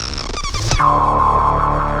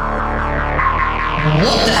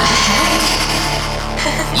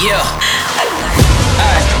Yeah.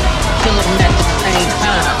 Alright. Killing at the same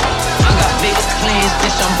time. I got big plans,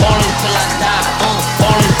 bitch. I'm ballin' till I die.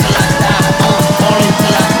 Ballin' till I die. Ballin'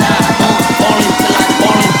 till I die. Ballin' till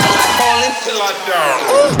I ballin' till I die.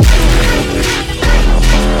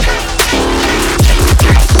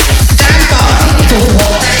 Stand by for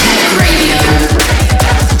What the Hek Radio.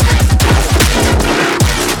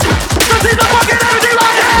 This is the fucking energy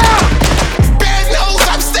right now! Bad news,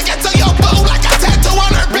 I'm sticking to your boo like a tattoo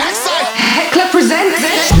on her backside. Hekla presents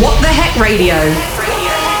What the Hek Radio.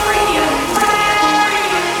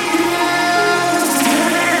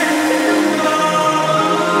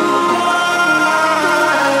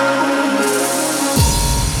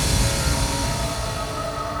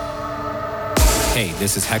 Hey,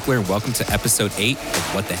 this is Heckler, and welcome to episode 8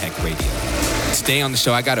 of What the Hek Radio. Today on the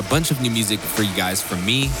show, I got a bunch of new music for you guys from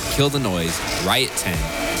me, Kill the Noise, Riot 10,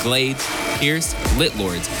 Glades, Pierce, Lit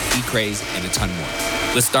Lords, E-Craze, and a ton more.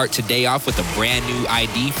 Let's start today off with a brand new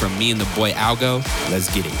ID from me and the boy Algo. Let's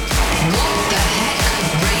get it. What the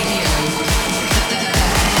Hek Radio.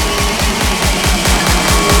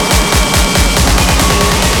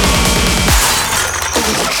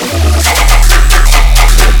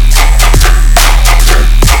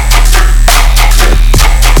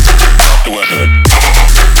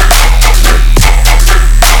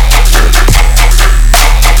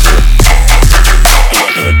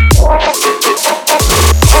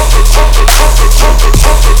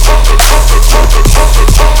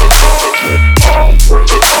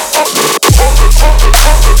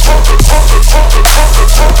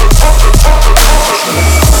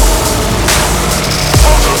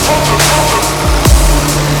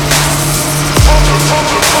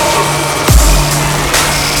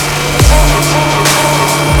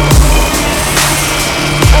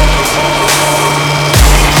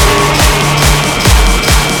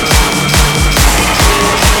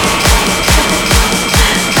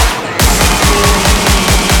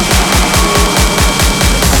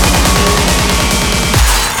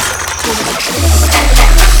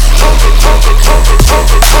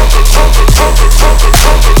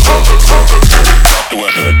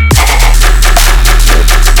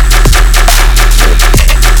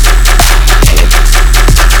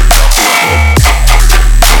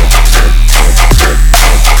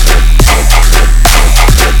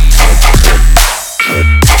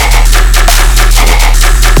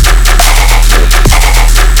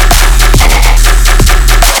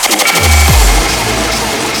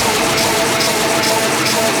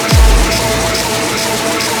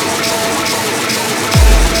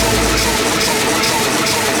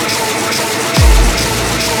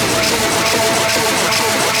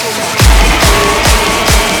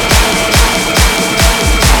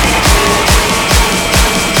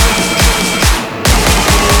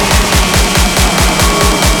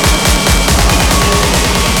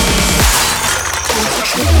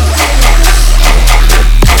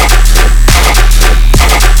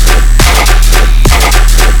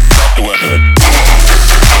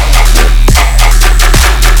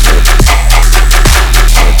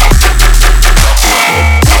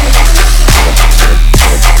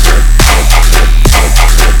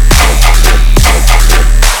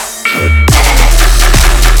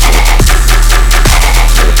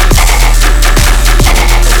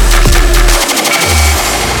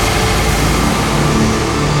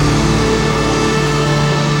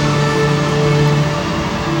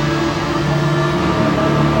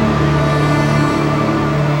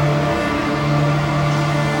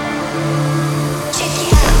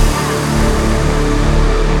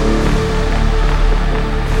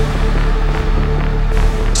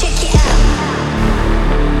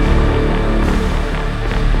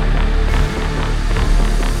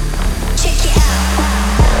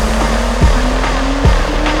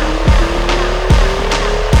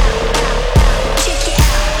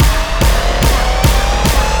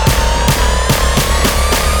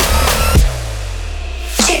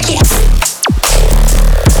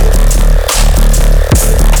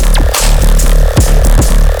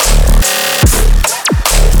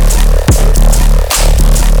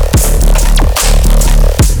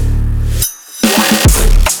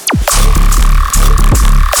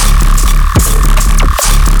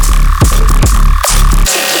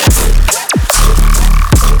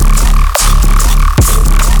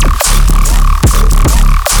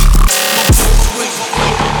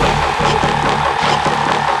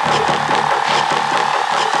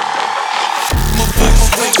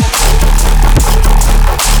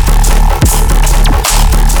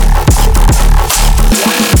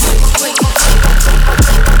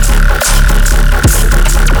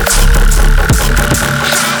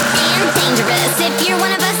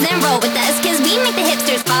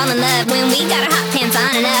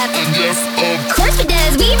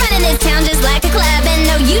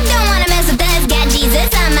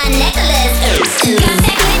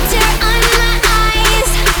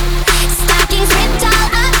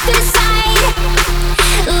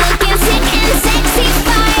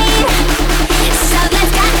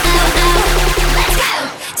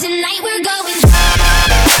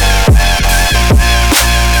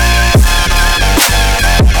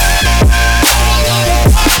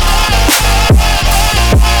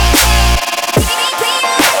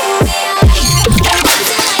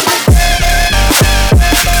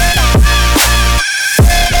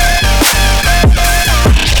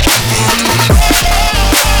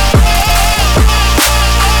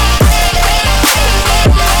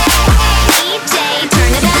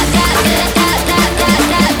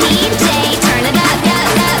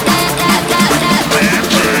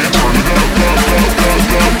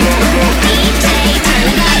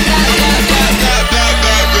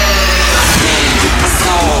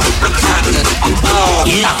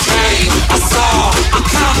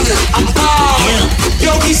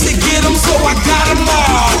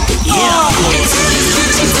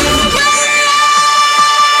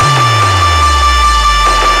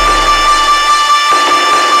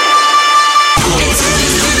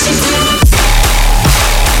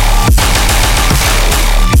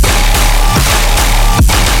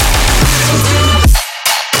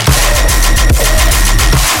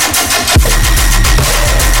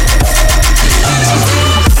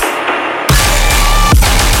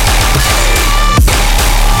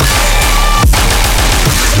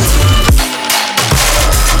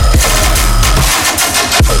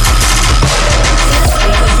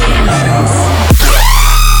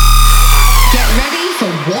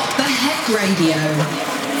 Radio.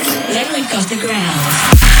 Then we've got the ground.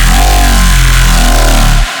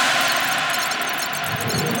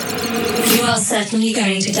 You are certainly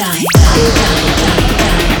going to die.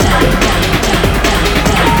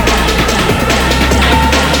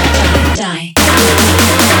 Die.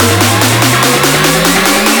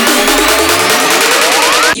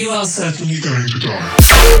 You are certainly going to die.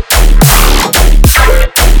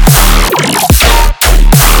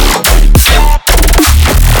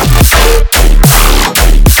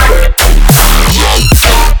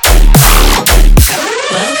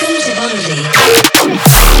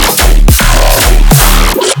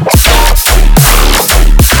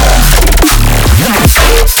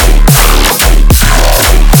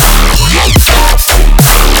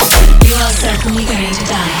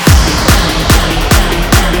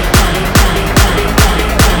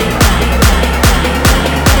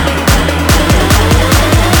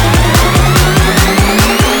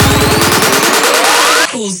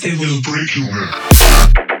 They will break your neck.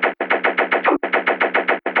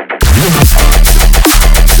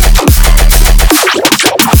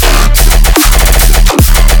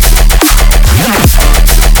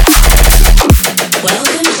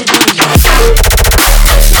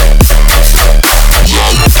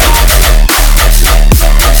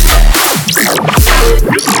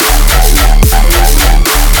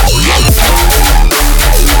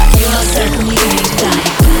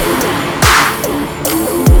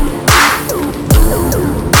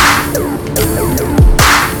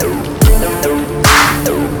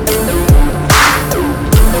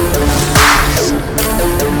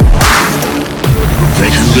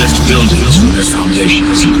 Buildings from their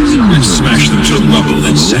foundations and smash them to rubble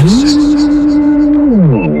and sense.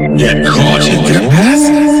 Get caught in their path,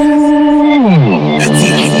 and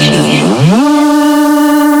they can kill you.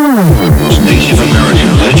 Native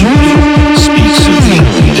American legend speaks of the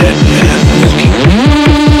dead man walking.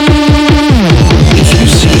 If you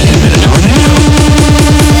see him in a tornado,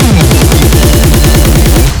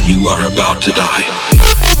 you are about to die.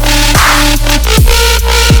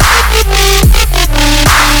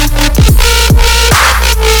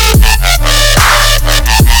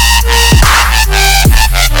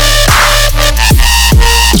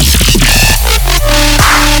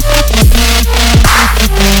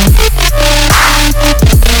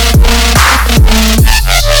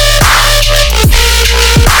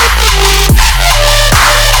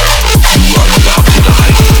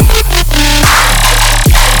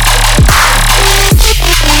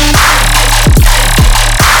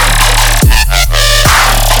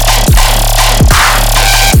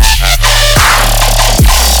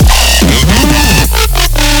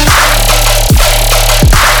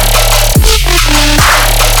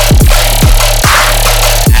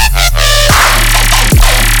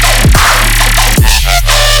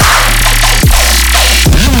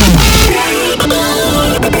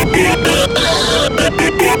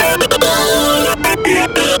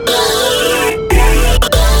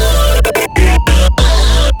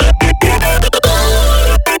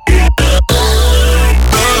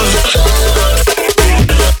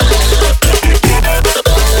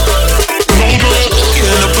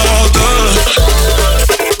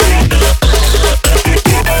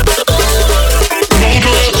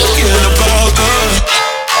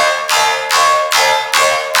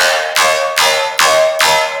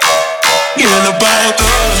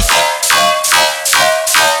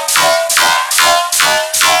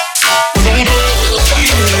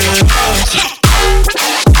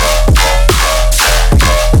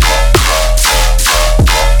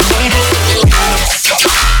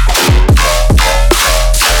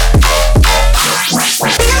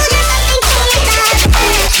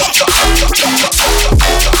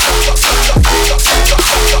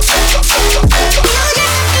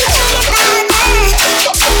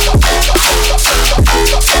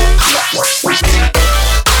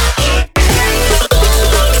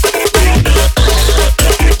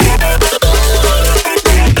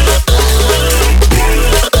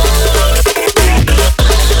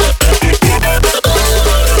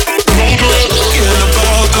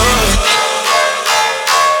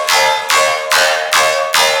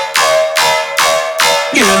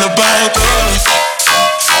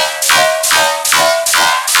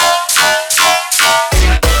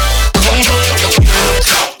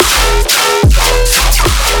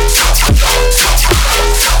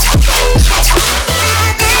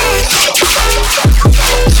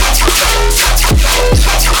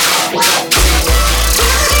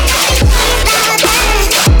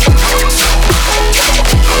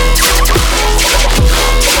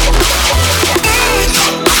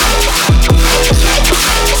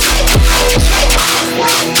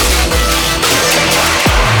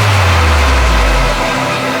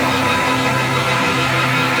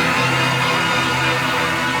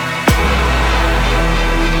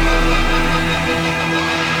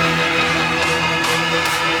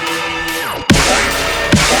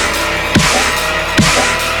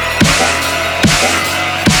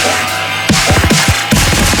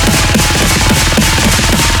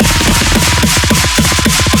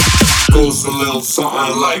 little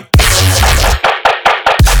something like.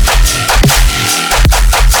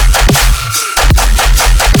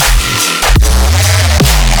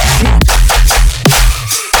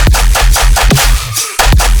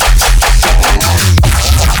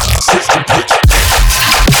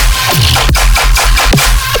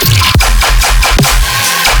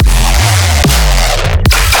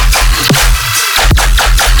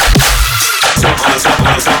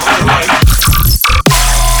 Something like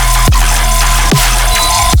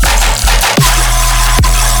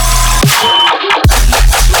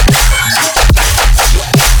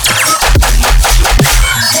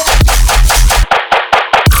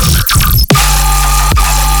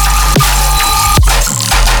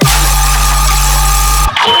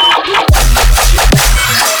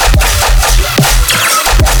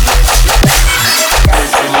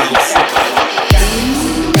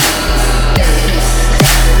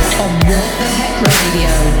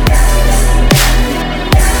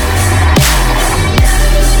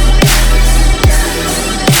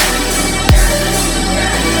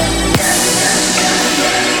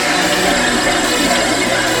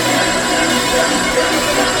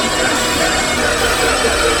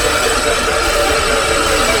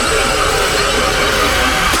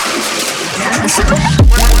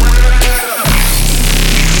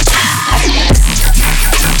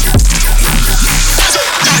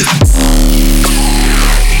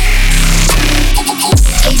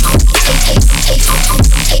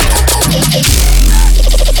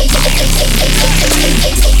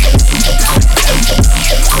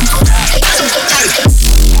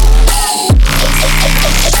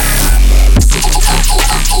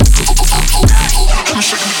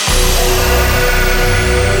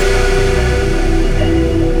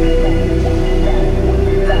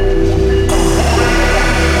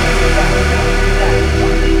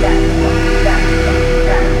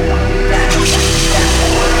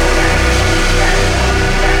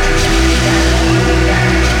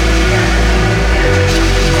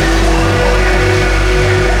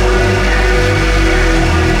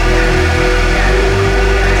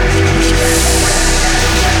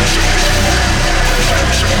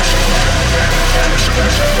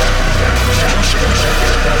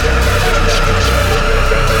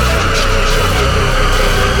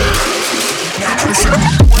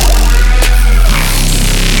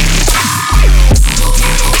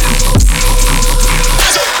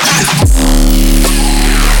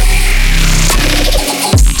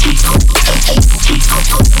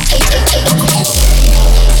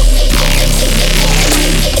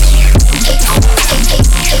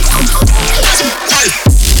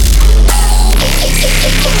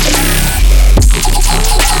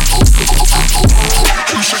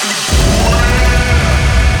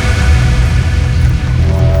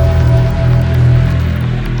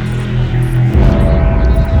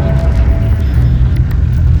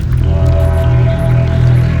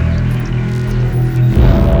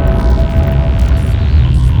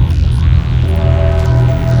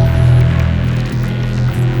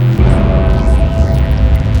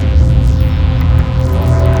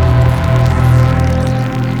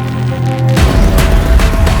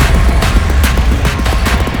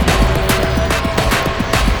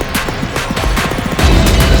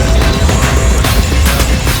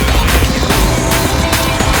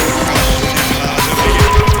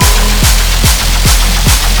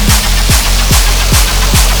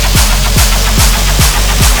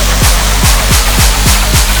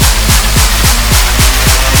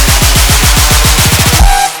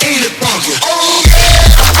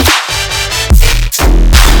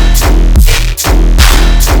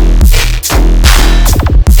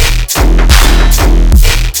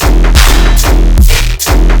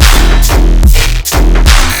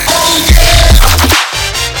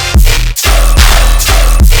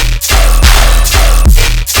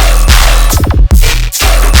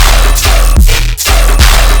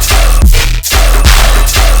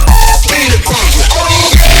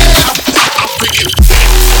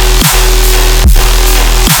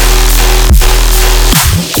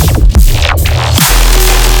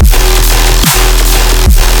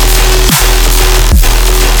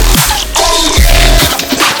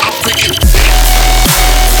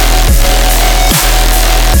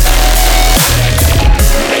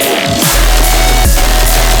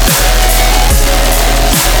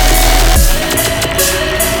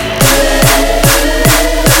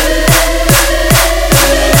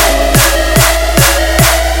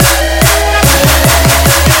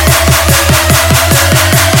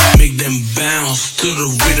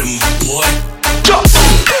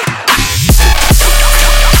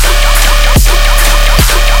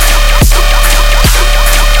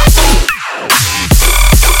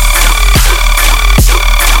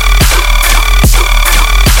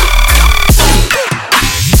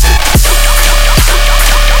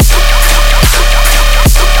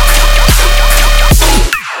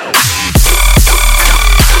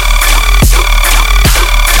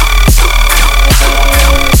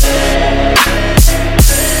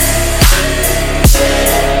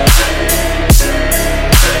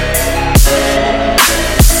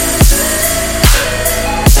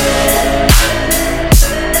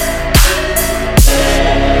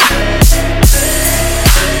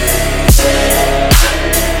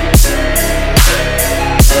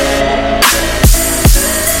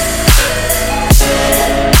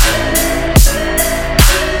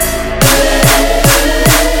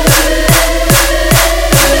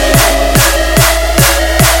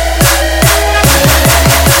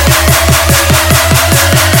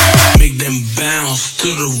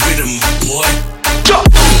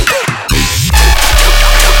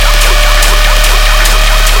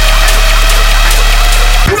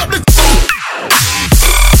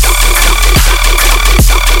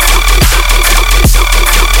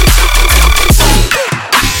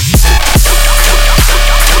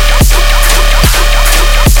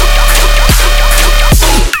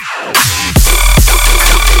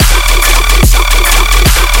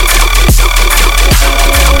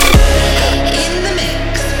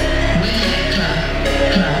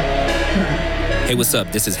What's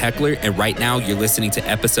up? This is Heckler, and right now you're listening to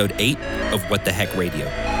episode 8 of What the Hek Radio.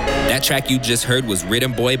 That track you just heard was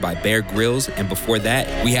Rhythm Boy by Bear Grylls, and before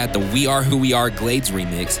that, we had the We Are Who We Are Glades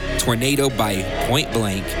remix, Tornado by Point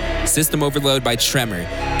Blank, System Overload by Tremor,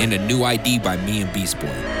 and A New ID by me and Beast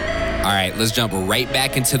Boy. All right, let's jump right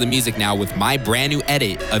back into the music now with my brand new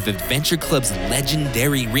edit of Adventure Club's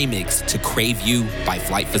legendary remix to Crave You by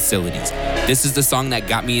Flight Facilities. This is the song that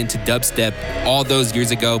got me into dubstep all those years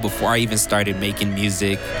ago before I even started making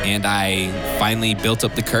music, and I finally built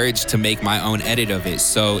up the courage to make my own edit of it.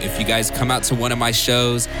 So if you guys come out to one of my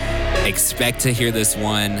shows, expect to hear this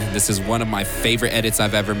one. This is one of my favorite edits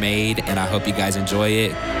I've ever made, and I hope you guys enjoy it.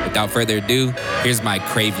 Without further ado, here's my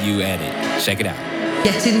Crave You edit. Check it out.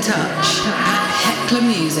 Get in touch at Heckler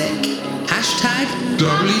Music. Hashtag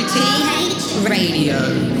WTH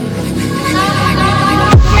Radio.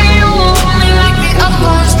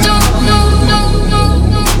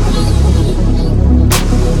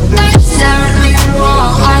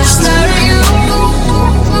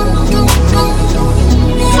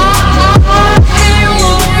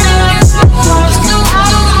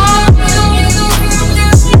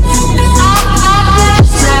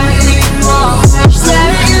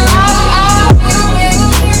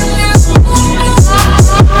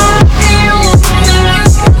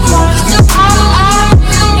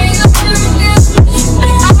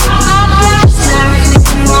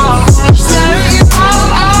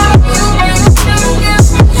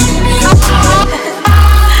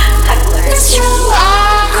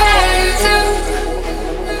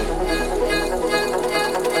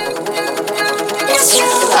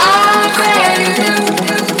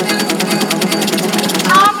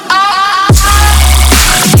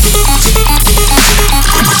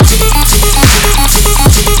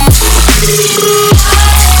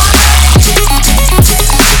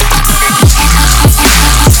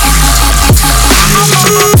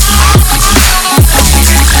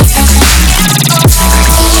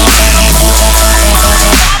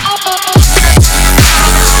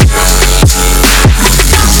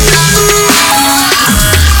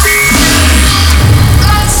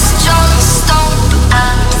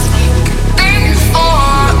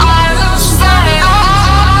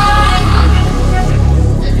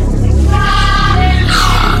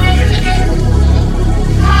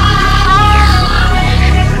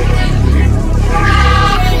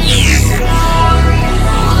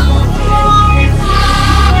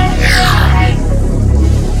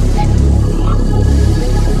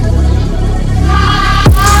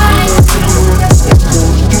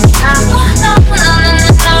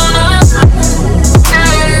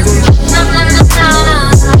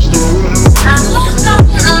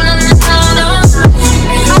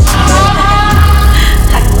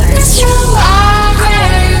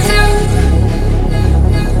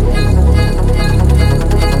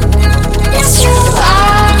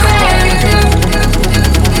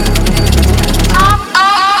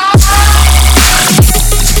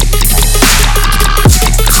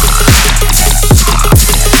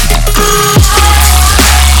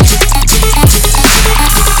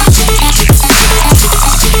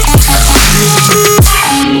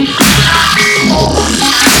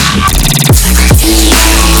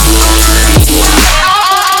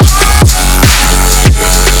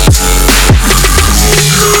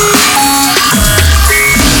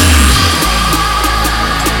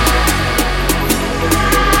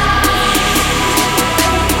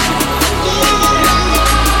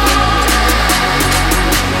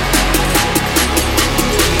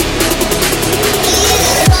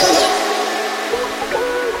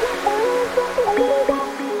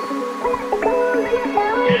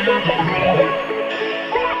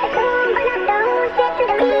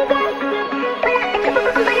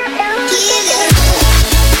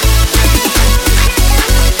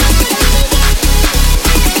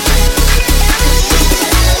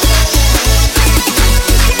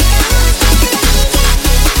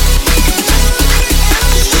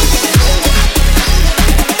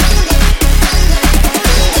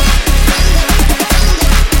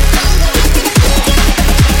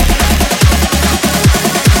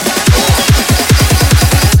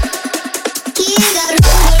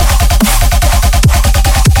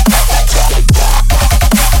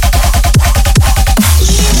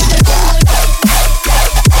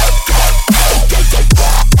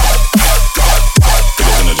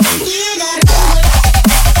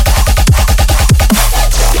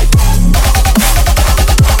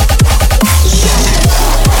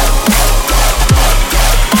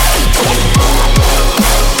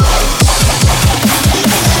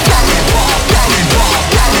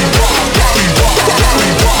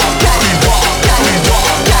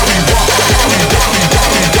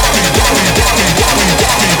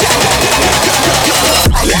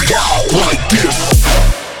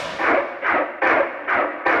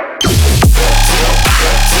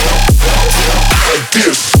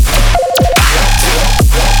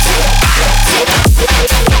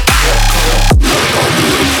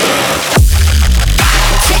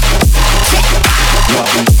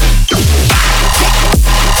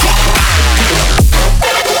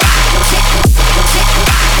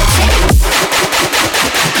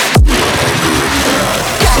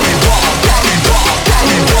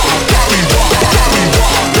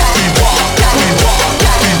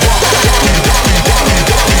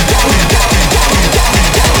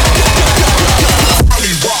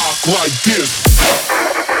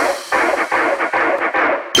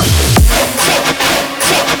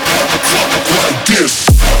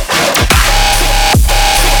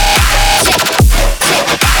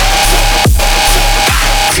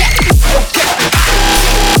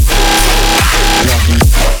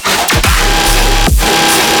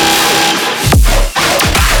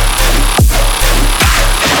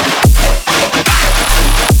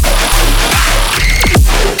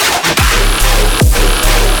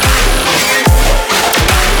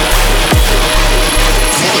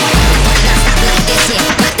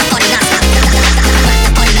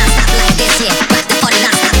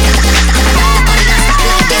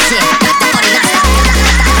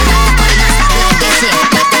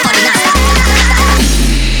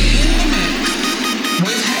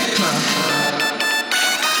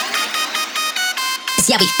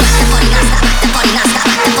 Yeah, we rock the party non-stop, the party non-stop,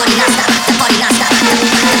 the party non-stop, the party non-stop.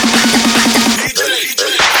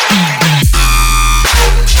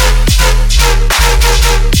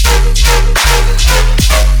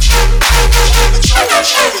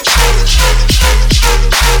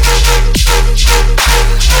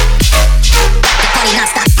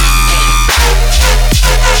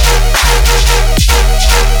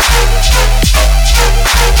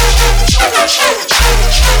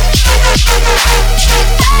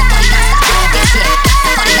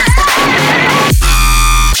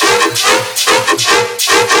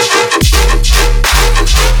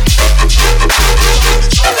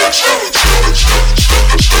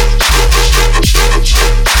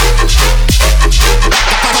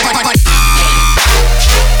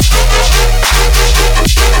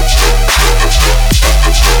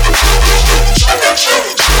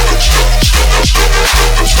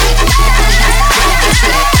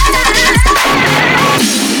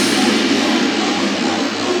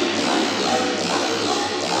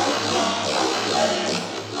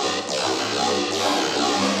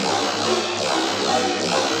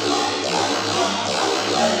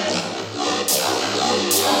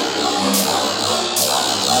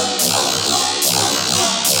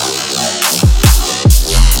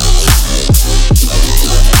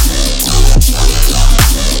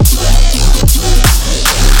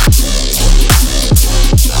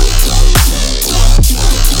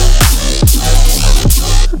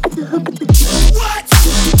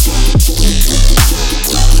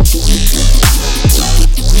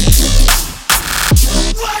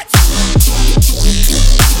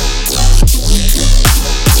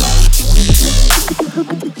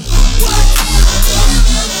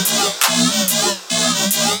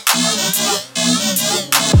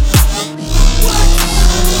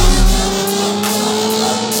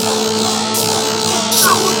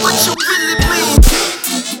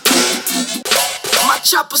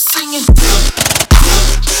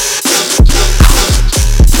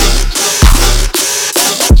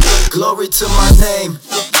 Glory to my name,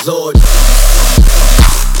 Lord.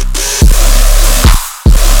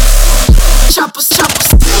 Choppers,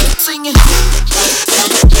 singing.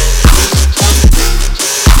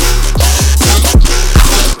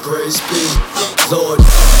 Praise be, Lord.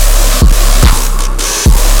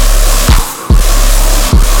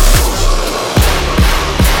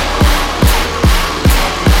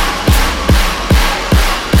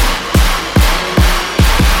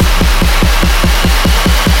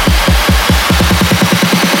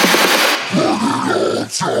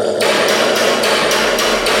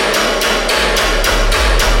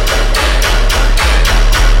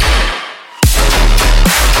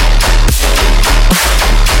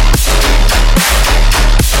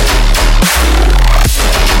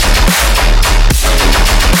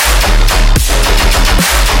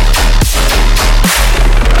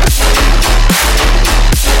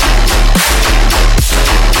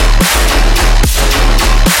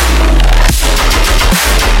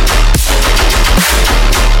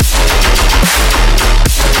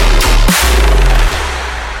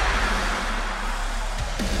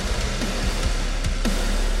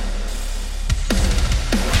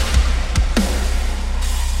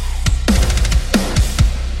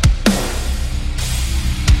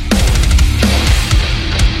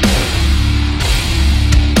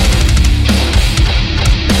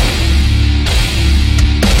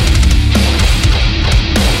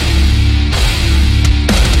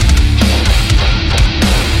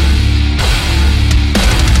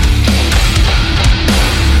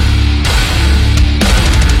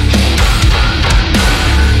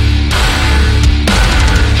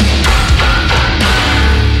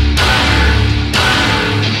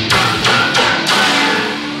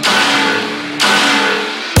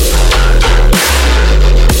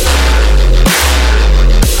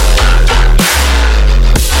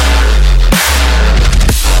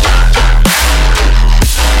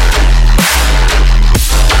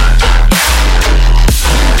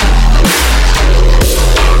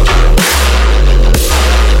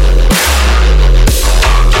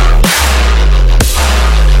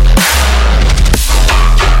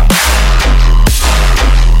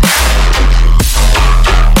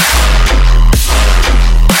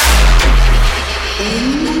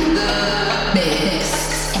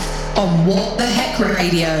 On What the Hek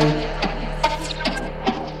Radio.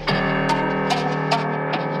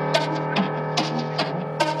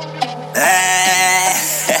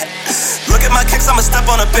 Look at my kicks, I'ma step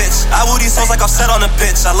on a bitch. I woo these hoes like I'm set on a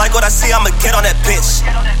bitch. I like what I see, I'ma get on that bitch.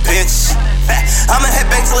 I'ma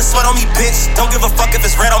headbang till it's sweat on me, bitch. Don't give a fuck if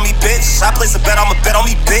it's red on me, bitch. I place a bet, I'ma bet on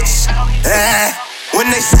me, bitch. When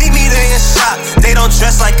they see me, they in shock. They don't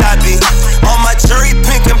dress like I be. On my jury,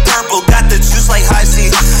 pink and purple, got the juice like high C.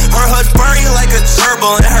 Her hood furry like a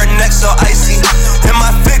turbo, and her neck so icy. And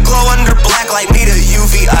my fit glow under black like need a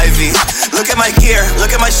UV IV. Look at my gear,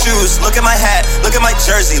 look at my shoes, look at my hat, look at my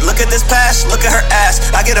jersey, look at this patch, look at her ass.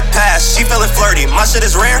 I get a pass, she feeling flirty. My shit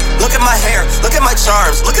is rare. Look at my hair, look at my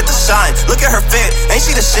charms, look at the shine, look at her fit. Ain't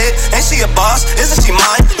she the shit? Ain't she a boss? Isn't she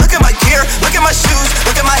mine? Look at my gear, look at my shoes,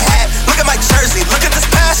 look at my hat, look at my jersey, look at this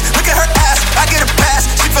pass, look at her ass. I get a pass,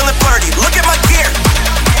 she feeling flirty. Look at my gear,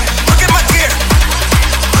 look at my gear,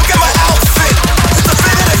 look at my outfit. It's the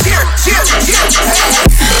fit of the year,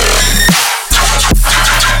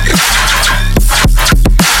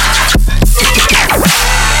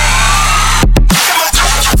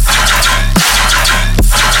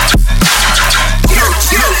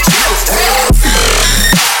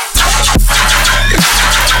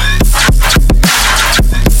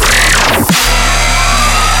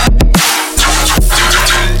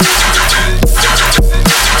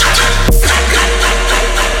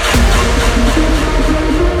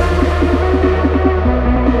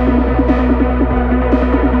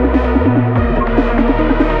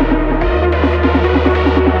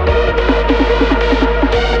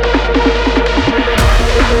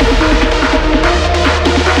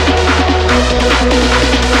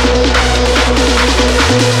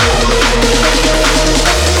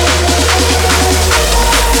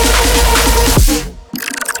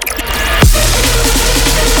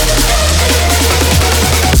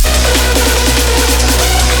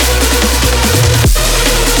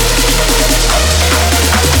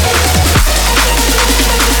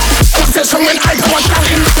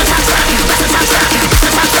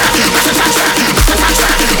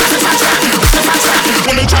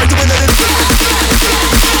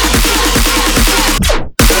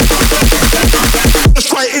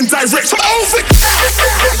 Direct over. 3,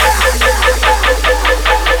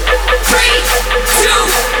 2,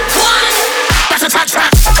 1. That's a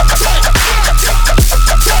track.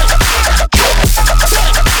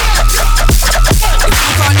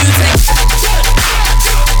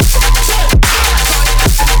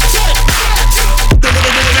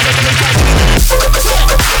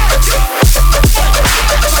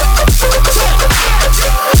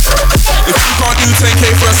 If you can't do 10K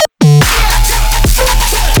for us.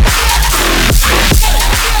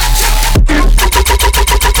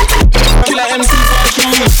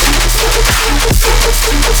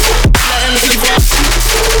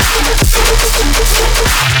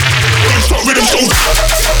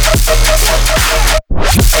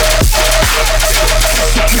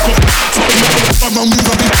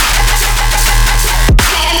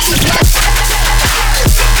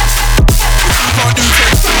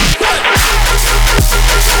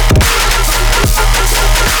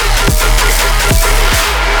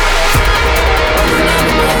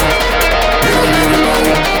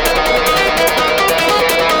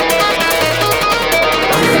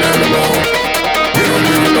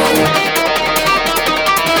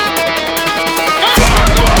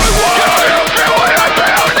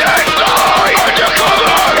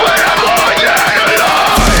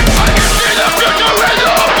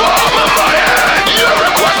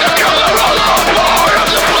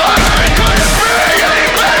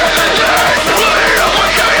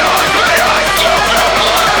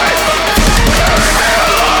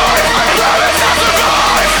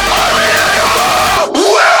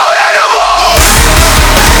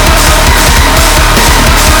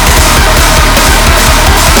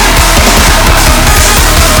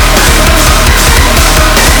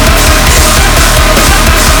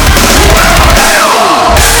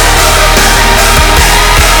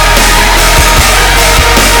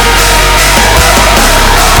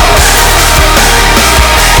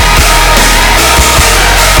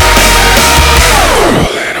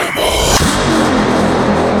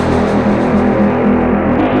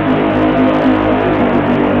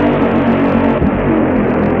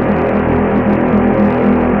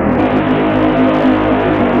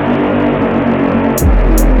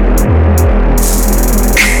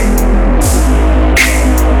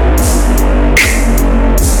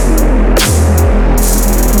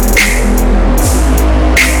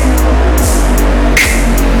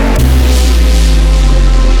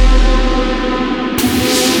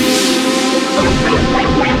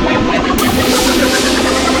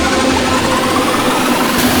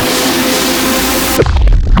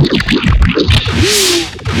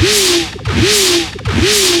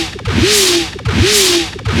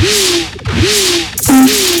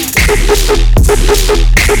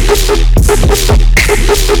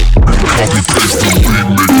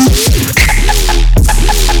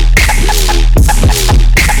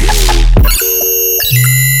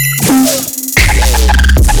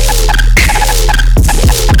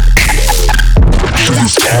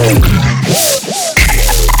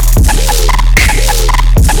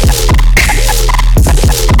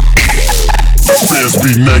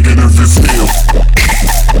 be negative as hell.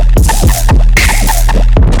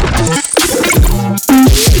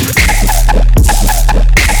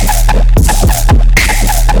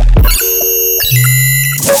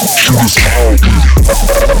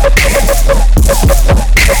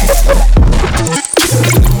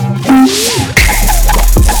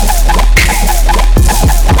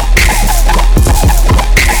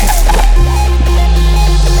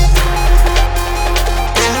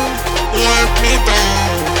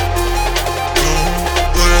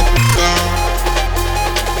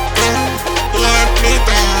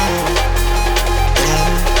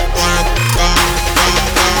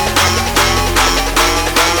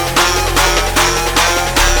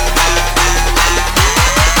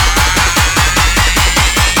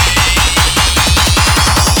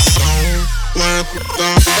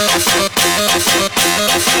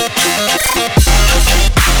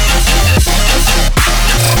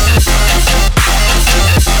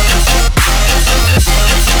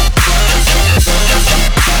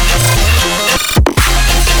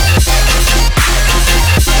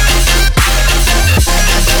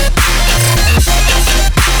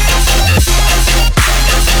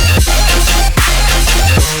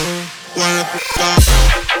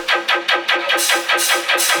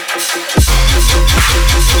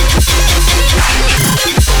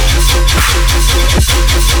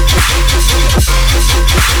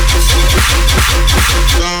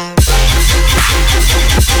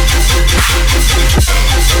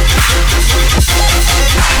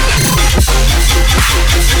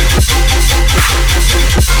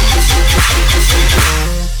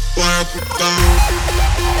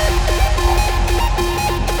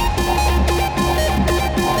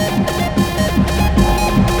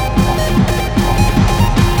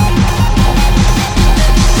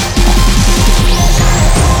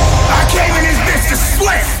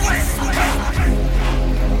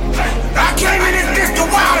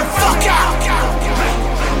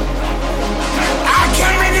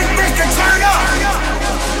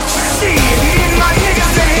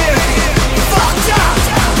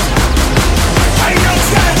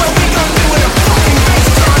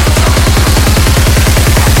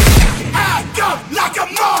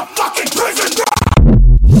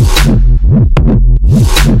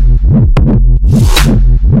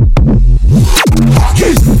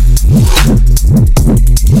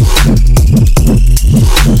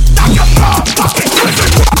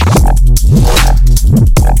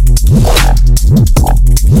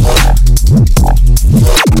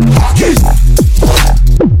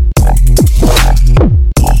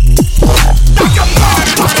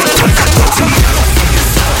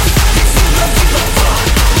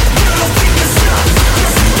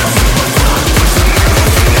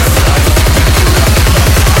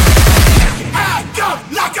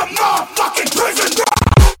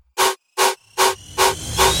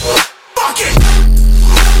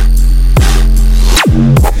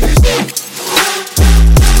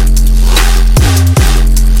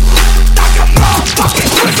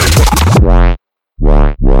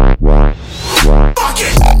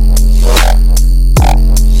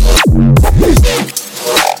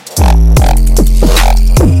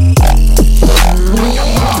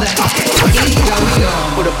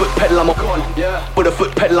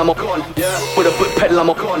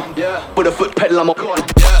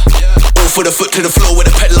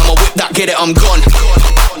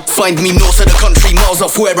 Find me north of the country, miles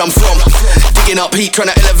off where I'm from. Digging up heat,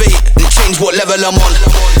 trying to elevate and change what level I'm on.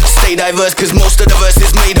 Stay diverse, cause most of the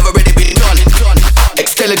verses made have already been done.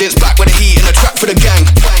 Extelligence back with the heat and a track for the gang.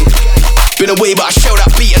 Been away but I shell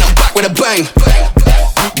that beat and I'm back with a bang.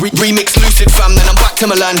 Remix lucid fam, then I'm back to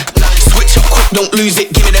Milan. Switch up quick, don't lose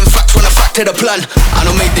it, give me them facts, run a fact to the plan. I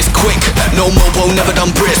don't make this quick, no mobile, never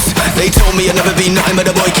done brisk. They told me I'd never be nothing but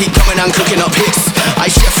the boy keep coming and cooking up hits. I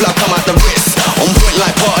chef like I'm at the wrist, on point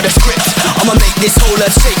like part of the script. I'ma make this whole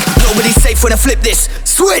earth shake, nobody's safe when I flip this.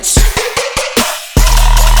 Switch!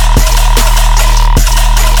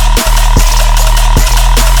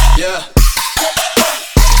 Yeah.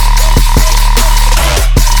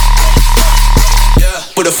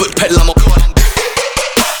 Put a foot pedal, I'm a god.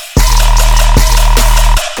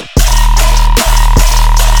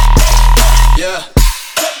 Yeah.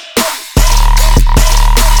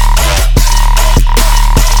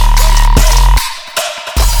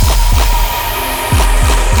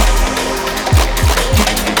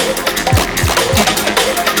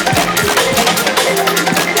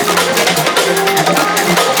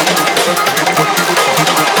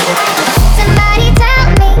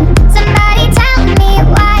 Somebody tell me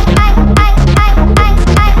why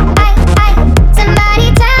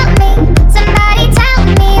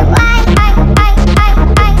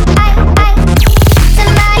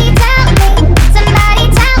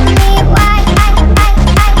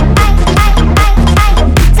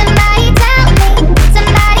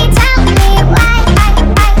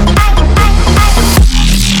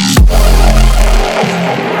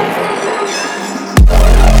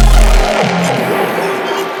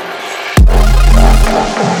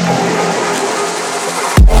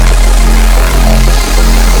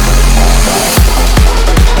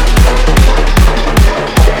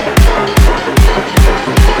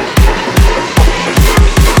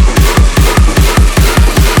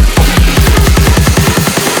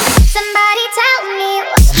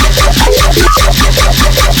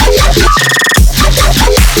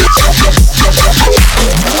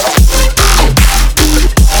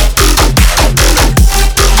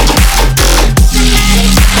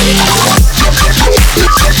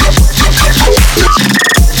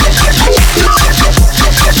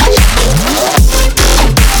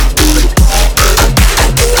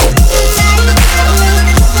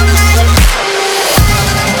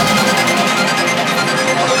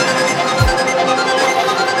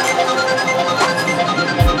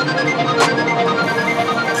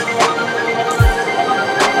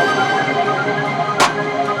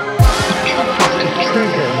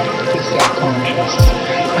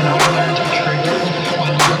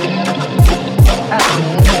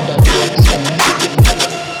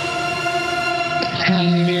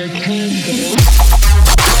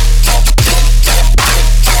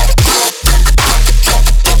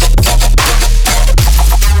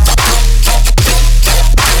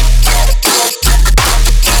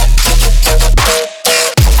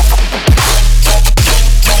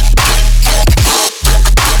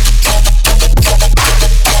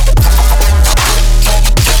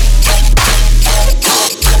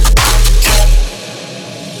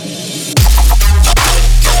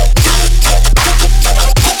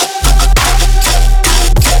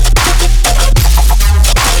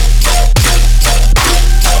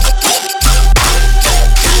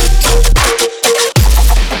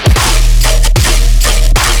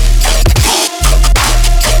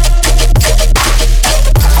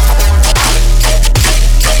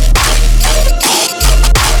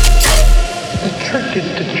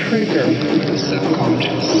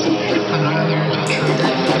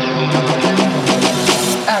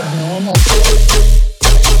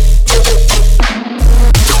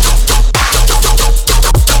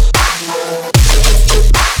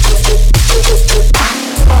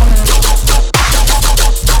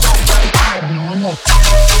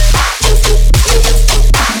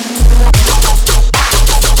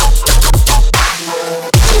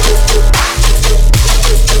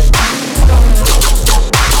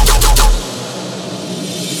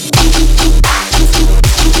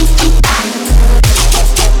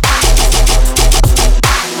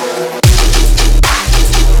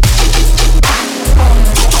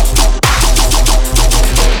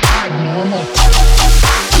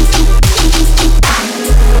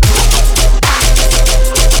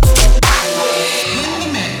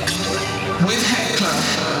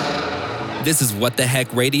This is What the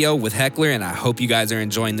Hek Radio with Heckler, and I hope you guys are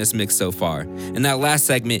enjoying this mix so far. In that last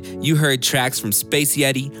segment, you heard tracks from Space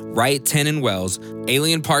Yeti, Riot 10 and Wells,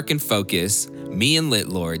 Alien Park and Focus, me and Lit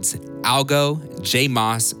Lords, Algo, J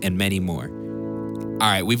Moss, and many more. All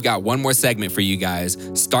right, we've got one more segment for you guys,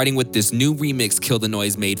 starting with this new remix Kill the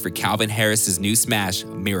Noise made for Calvin Harris's new smash,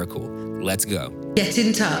 Miracle. Let's go. Get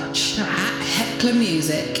in touch at Heckler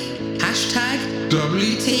Music. Hashtag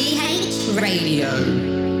WTH Radio.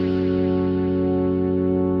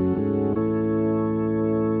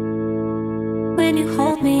 When you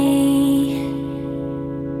hold me,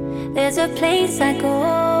 there's a place I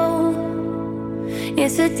go.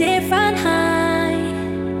 It's a different high.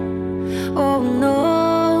 Oh no.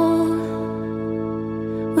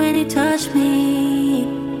 When you touch me,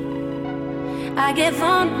 I get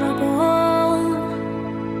vulnerable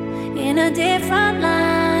in a different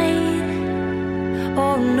light.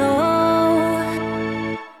 Oh no.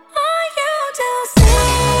 Are you too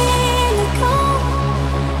cynical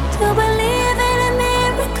to believe in a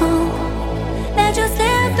miracle that just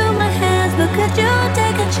slipped through my hands? But could you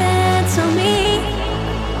take a chance on me?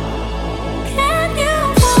 Can you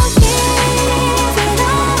forgive it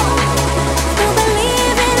all to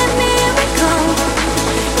believe in a miracle?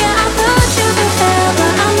 Yeah, I put you through hell,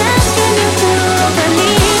 but I'm asking you to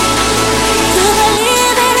believe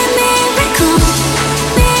in a miracle,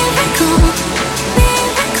 miracle,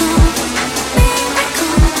 miracle,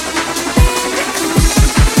 miracle,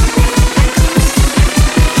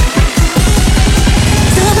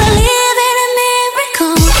 to believe in a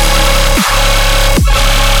miracle.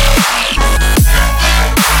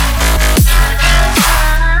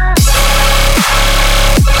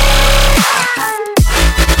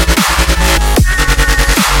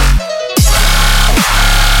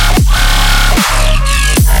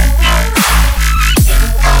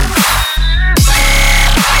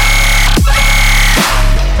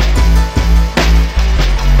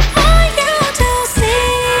 Are you too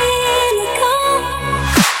cynical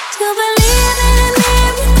to believe in a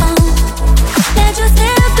miracle that just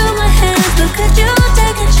slipped through my hands? But could you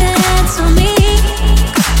take a chance on me? Can you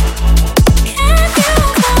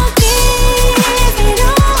forgive it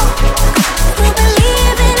all to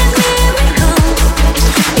believe in a miracle?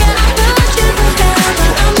 Yeah, I put you through hell, but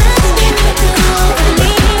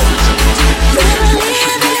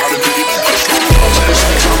I'm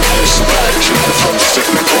asking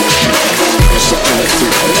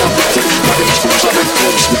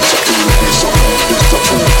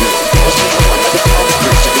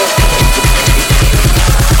you to believe in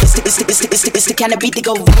a It's the kind of beat that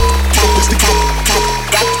go.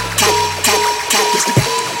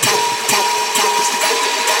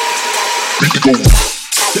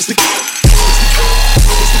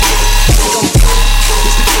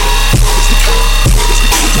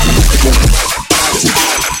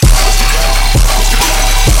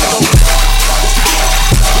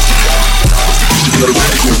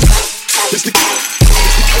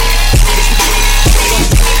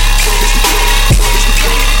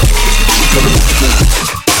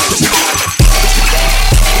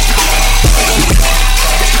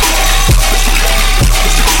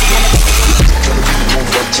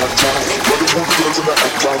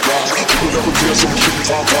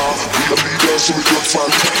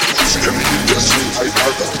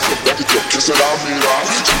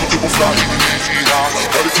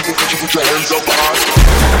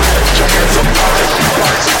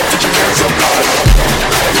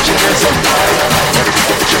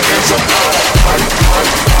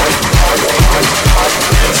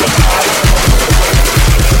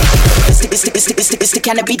 It's the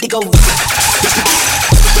kind of beat that go.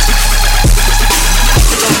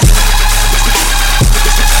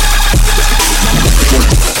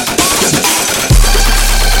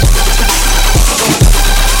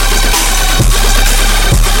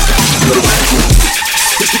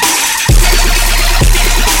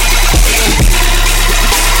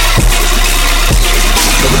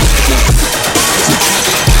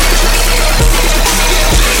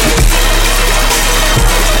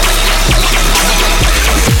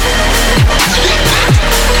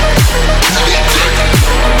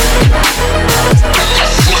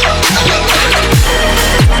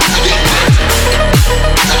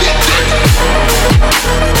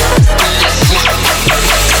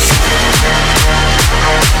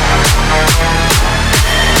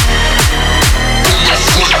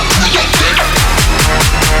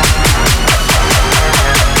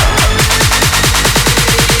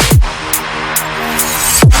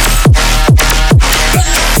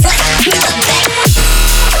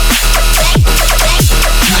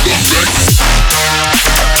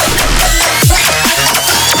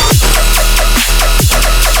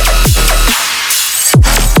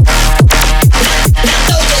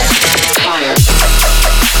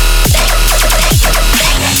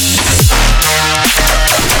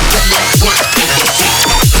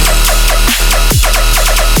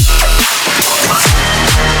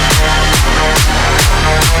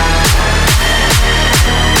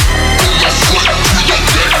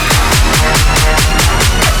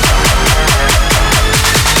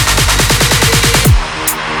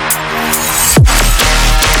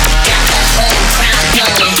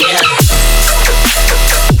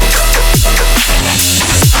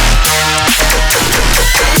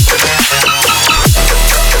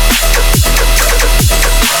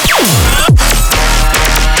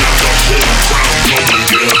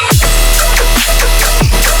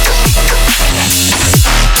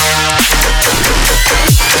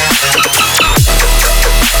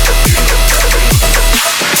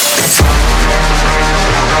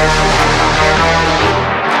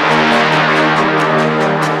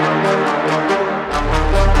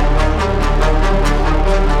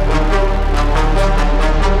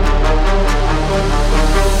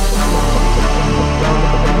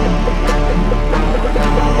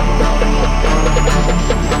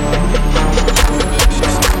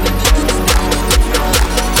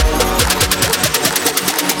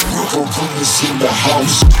 Gorillas in the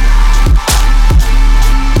house.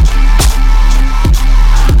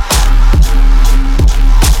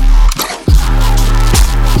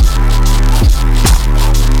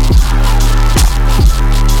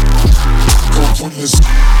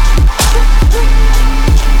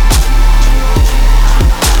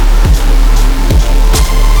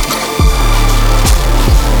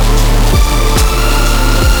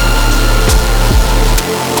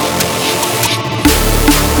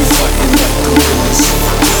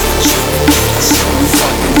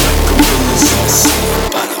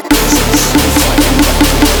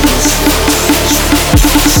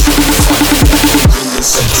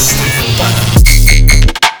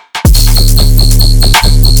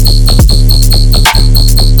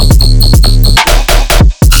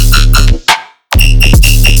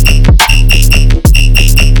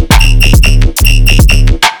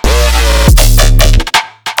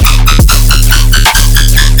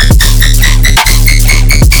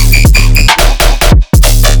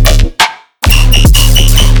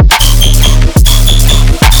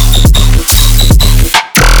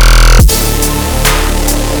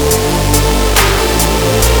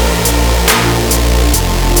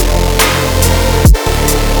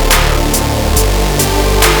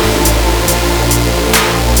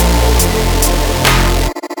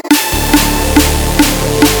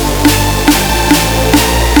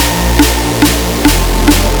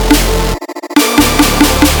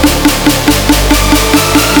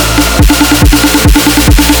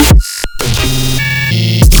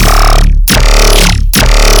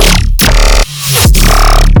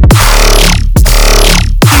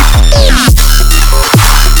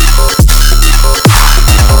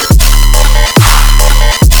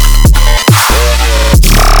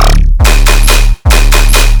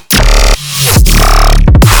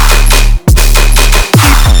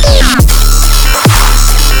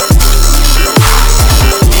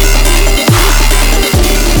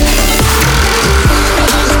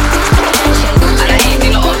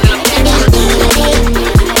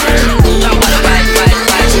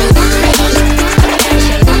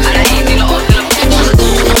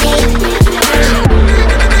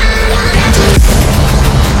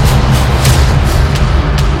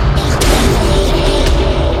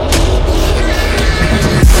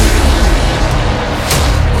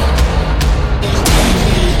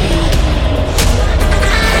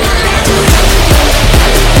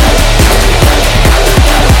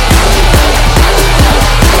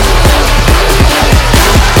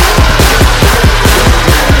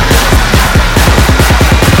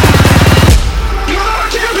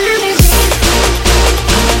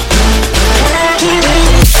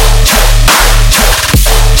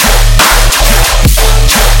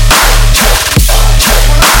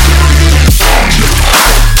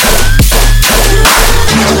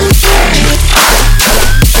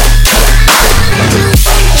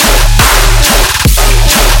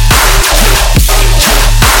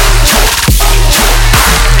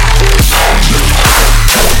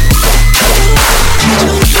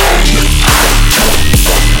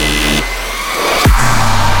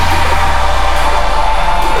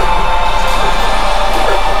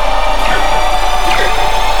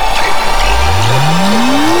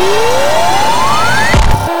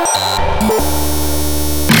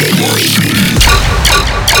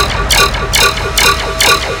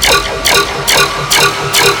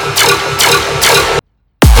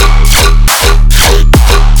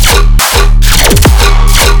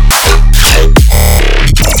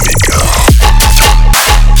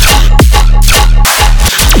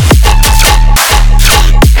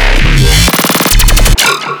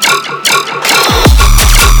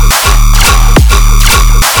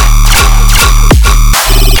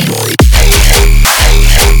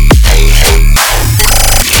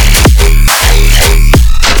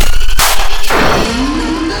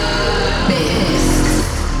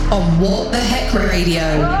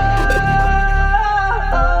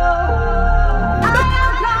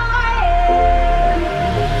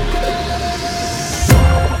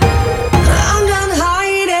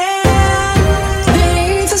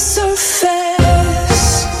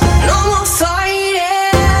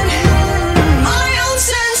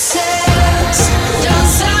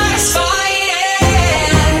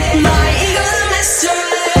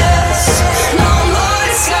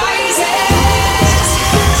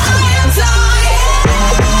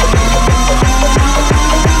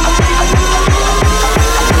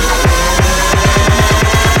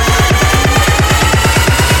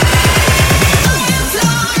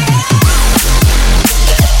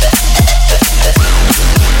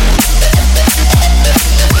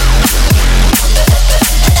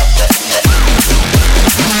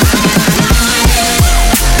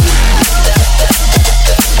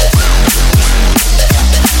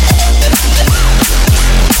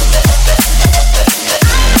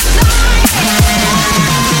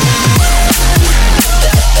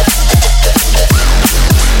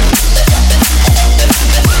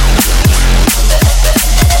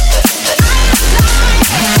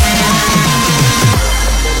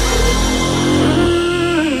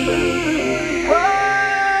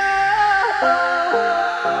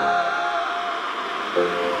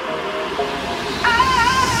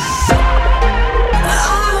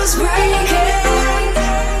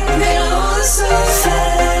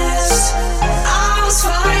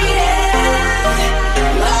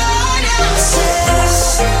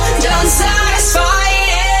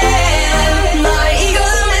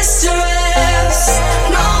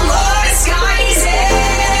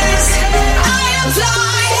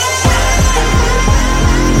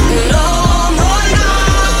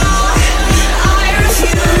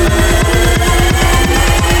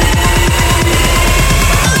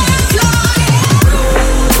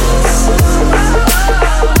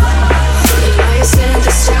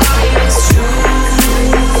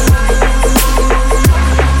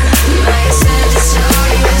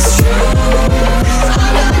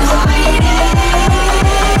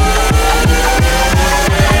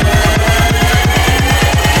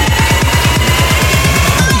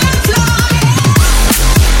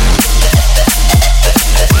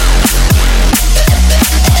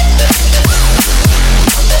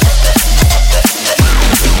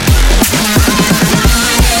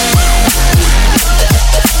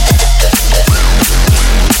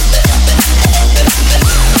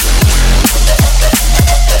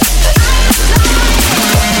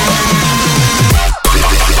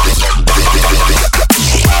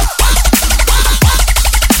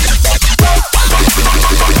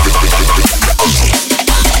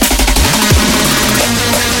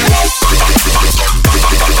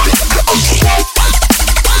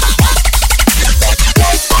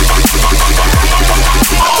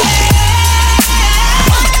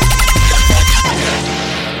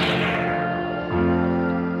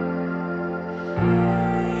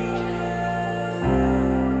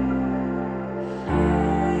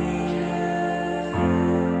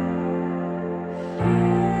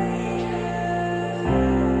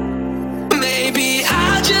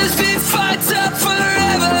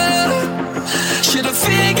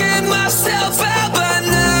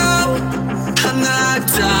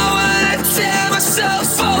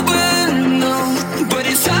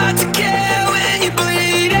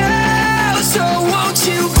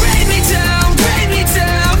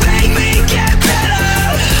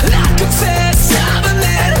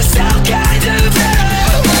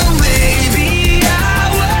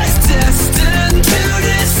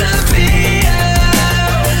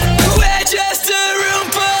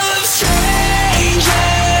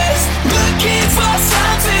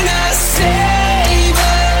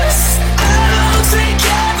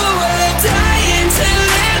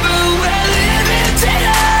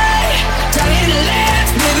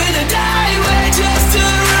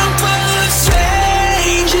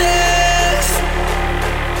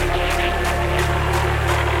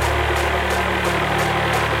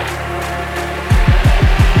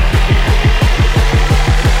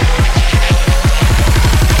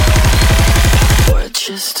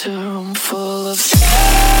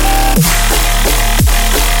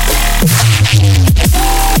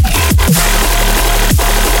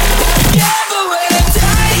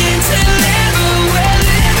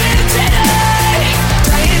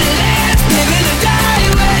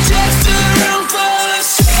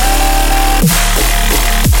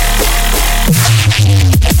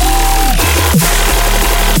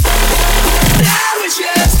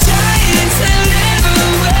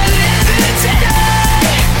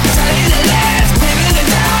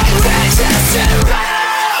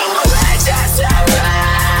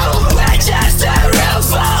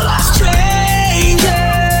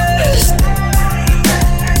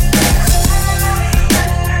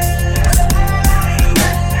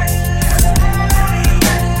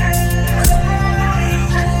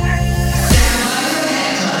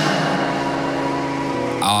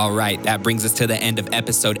 right, that brings us to the end of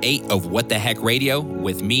episode 8 of What the Heck Radio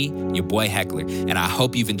with me, your boy Heckler, and I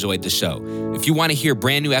hope you've enjoyed the show. If you want to hear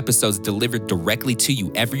brand new episodes delivered directly to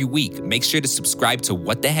you every week, make sure to subscribe to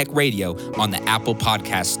What the Heck Radio on the Apple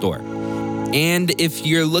Podcast Store. And if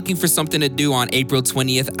you're looking for something to do on April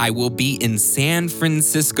 20th, I will be in San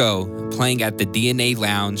Francisco playing at the DNA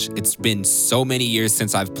Lounge. It's been so many years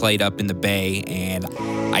since I've played up in the Bay, and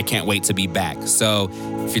I can't wait to be back. So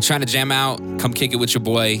if you're trying to jam out, come kick it with your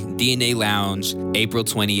boy, DNA Lounge, April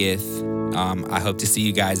 20th. I hope to see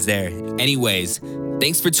you guys there. Anyways,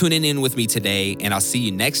 thanks for tuning in with me today, and I'll see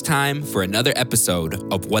you next time for another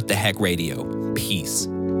episode of What the Heck Radio. Peace.